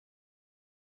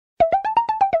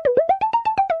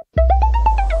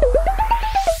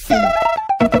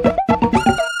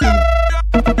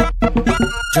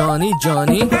Johnny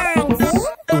Johnny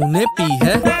तूने P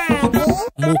है,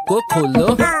 मुंह को खोलो,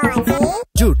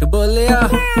 झूठ बोलिया।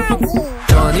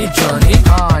 जॉनी जॉनी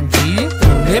हाँ जी,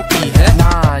 तूने पी है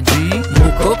ना जी,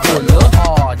 मुंह को खोलो,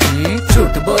 हाँ जी,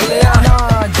 झूठ बोलिया। ना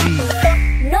जी।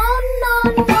 नो नो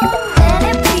नो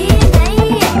मैंने पी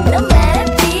नहीं है, नो मैंने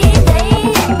पी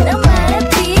नहीं है, नो मैंने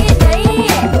पी नहीं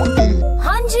है।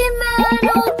 हाँ जी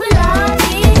मैंने पिला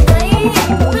दी गई है,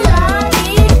 पिला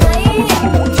दी गई है,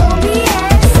 जो भी है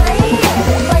सही है,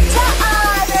 बच्चा आ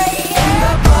रही है।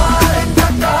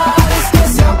 इसके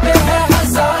सिर पे है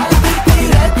हजार, पीती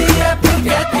रहती है फिर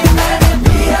कहती मैंने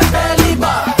पी है पहली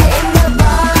बार। इन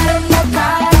बार लगा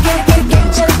के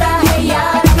चलता है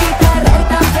यार, पीता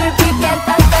रहता फिर भी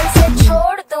कहता कल से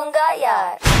छोड़ दूंगा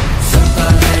यार। सुनता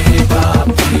नहीं बाप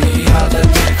की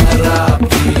आदतें खराब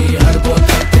की, हर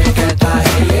बोतल पे कहता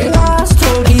है ये लास्ट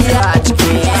होगी आज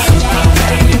की। सुनता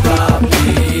नहीं बाप की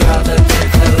आदतें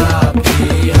खराब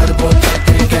की, हर बोतल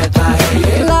पे कहता है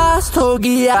ये लास्ट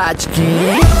होगी आज की।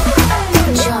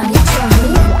 Johnny Johnny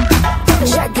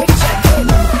check it Johnny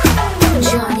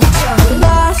Johnny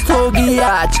last होगी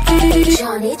आज की।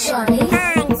 Johnny Johnny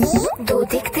दो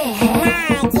दिखते हैं,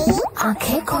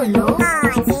 आंखें खोलो,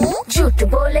 झूठ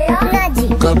बोले ना जी।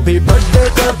 कभी बर्थडे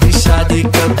कभी शादी,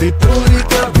 कभी पूरी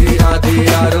कभी आधी,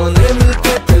 यारों ने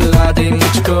मिलके पिला दी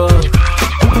मुझको।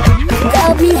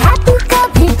 कभी हैप्पी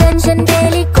कभी टेंशन,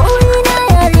 डेली कोई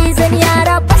नया रीजन,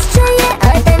 यारा बस चाहिए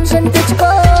अटेंशन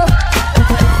तुझको।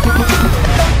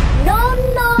 नो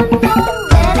नो नो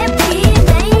मैंने पी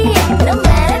नहीं है, नो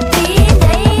मैंने पी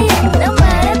नहीं है, नो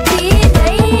मैंने पी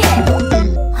नहीं है।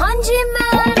 हाँ जी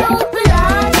मैंने पिला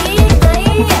दी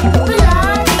गई है, पिला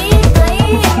दी गई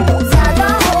है, ज्यादा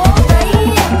हो गई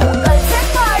है, कल से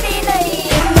पार्टी नहीं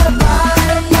है। बार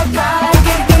लगा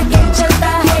के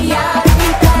चलता है यार,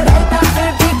 पीता रहता फिर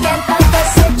भी कहता कल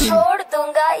से छोड़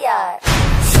दूंगा यार।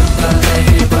 सुनता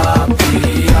नहीं बाप की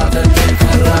आदतें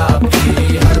खराब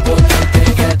की, हर बोतल पे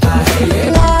कहता है ये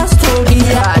लास्ट होगी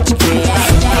आज की।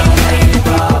 सुनता नहीं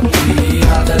बाप की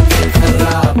आदतें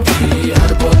खराब की,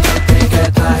 हर बोतल पे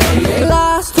कहता है ये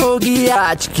लास्ट होगी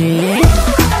आज की।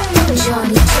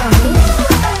 Johnny Johnny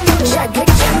check it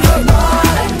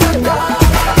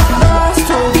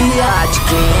last होगी आज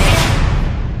की।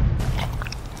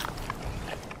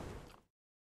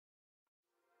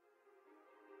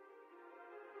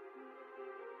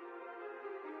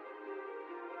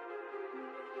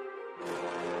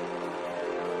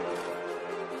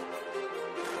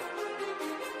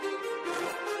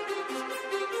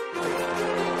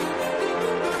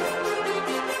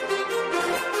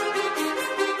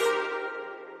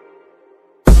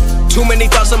 Too many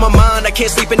thoughts on my mind, I can't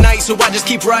sleep at night, so I just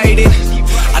keep writing.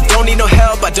 I don't need no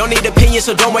help, I don't need opinions,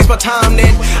 so don't waste my time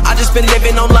then. I just been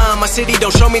living online, my city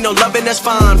don't show me no loving, that's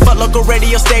fine. Fuck local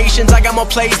radio stations, I got more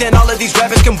plays than all of these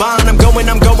rappers combined. I'm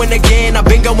going again, I've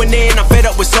been going in, I'm fed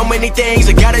up with so many things,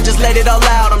 I gotta just let it all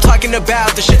out. I'm talking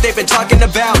about the shit they've been talking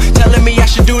about, telling me I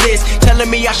should do this, telling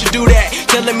me I should do that,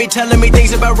 telling me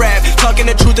things about rap, talking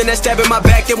the truth and then stabbing my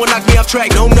back, they will knock me off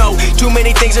track. No, too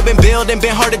many things have been building,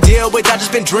 been hard to deal with, I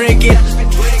just been drinking.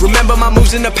 Remember my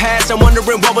moves in the past, I'm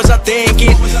wondering what was I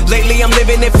thinking. Lately I'm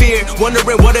living in fear,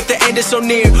 wondering what if the end is so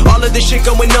near. All of this shit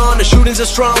going on, the shootings are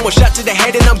strong, one shot to the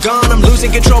head and I'm gone. I'm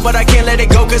losing control but I can't let it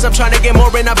go, cause I'm trying to get more.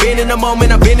 And I've been in the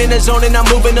moment, I've been in the zone, and I'm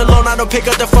moving alone. I don't pick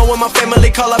up the phone when my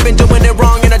family call, I've been doing it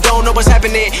wrong and I don't know what's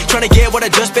happening. Trying to get what I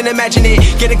just been imagining,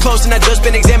 getting close and I just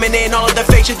been examining all of the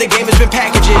fake shit the game has been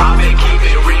packaging. I've been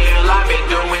keeping it real, I've been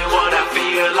doing what I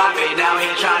feel, I've been out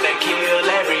here trying to kill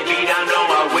every beat, I know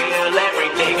I will.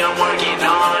 Everything I'm working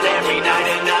on, every night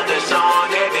another song.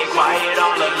 They've been quiet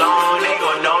all along, they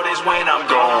gon' notice when I'm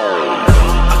gone.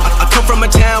 I come from a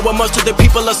town where most of the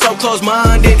people are so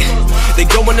close-minded. They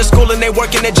go into school and they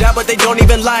work in a job but they don't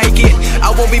even like it.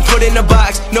 I won't be put in a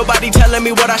box, nobody telling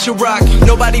me what I should rock,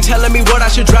 nobody telling me what I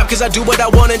should drop, cause I do what I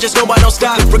want and just know I don't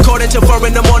stop. Recording till 4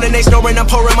 in the morning, they snoring, I'm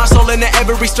pouring my soul into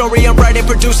every story. I'm writing,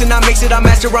 producing, I mix it, I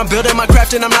master, I'm building my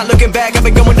craft and I'm not looking back. I've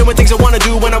been going doing things I wanna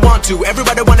do when I want to.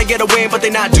 Everybody wanna get a win but they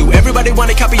not do. Everybody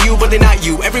wanna copy you but they not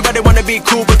you. Everybody wanna be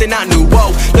cool but they not new.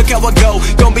 Whoa, look how I go,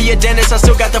 gon' be a dentist, I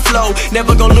still got the flow.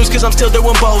 Never gon' lose cause I'm still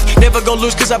doing both. Never gon'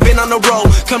 lose cause I've been on the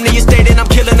road. Come to your state and I'm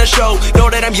killing the show. Know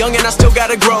that I'm young and I still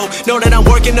gotta grow. Know that I'm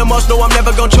working the most, know I'm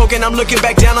never gon' choke, and I'm looking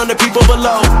back down on the people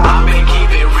below. I've been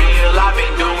keeping real, I've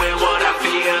been doing what I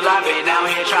feel, I've been out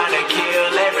here trying to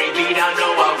kill every beat, I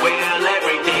know I will.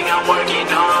 Everything I'm working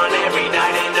on, every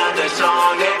night another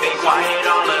song. They've been quiet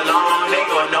all along, they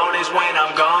gon' notice when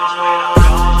I'm gone.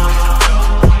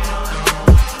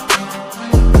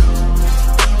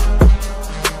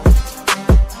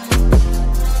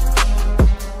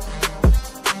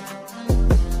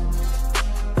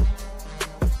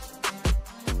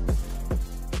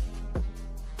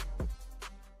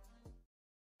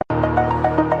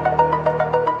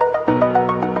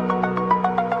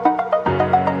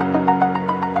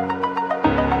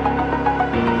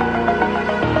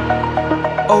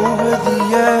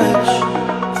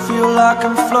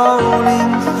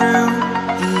 rolling through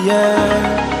the air.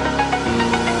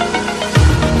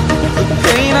 The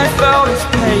pain I felt is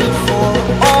paid for,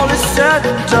 all is said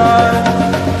and done.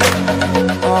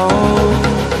 Oh,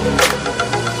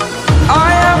 I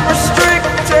am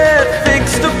restricted,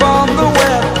 fixed upon the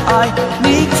web. I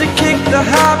need to kick the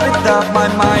habit that my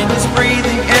mind is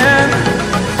breathing in.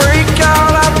 Break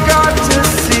out, I've got to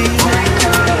see.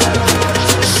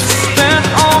 Spent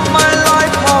all my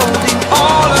life holding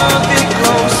all of it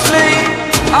closely.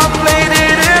 I played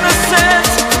it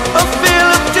innocent, a feel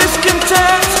of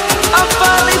discontent. I'm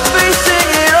finally facing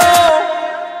it all,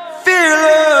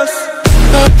 fearless.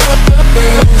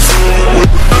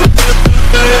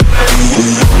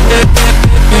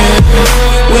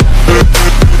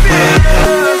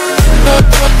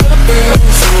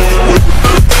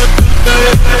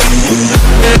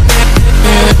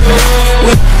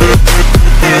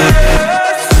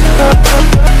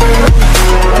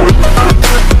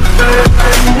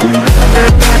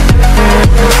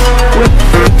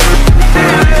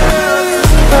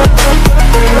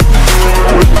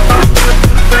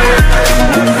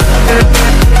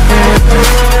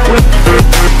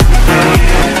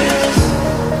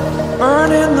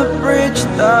 Burning the bridge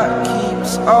that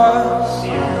keeps us.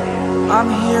 I'm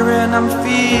here and I'm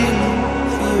feeling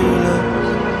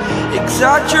fearless.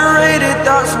 Exaggerated,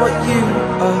 that's what you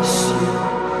assume.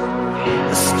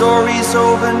 The story's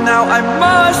over now, I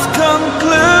must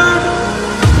conclude.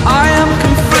 I am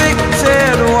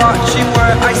conflicted, watching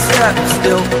where I step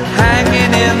still, hanging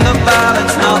in the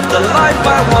balance. Not the life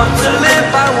I want to live,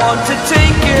 I want to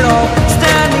take it all.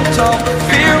 Standing tall,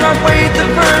 fear I weighed the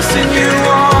person you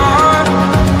are.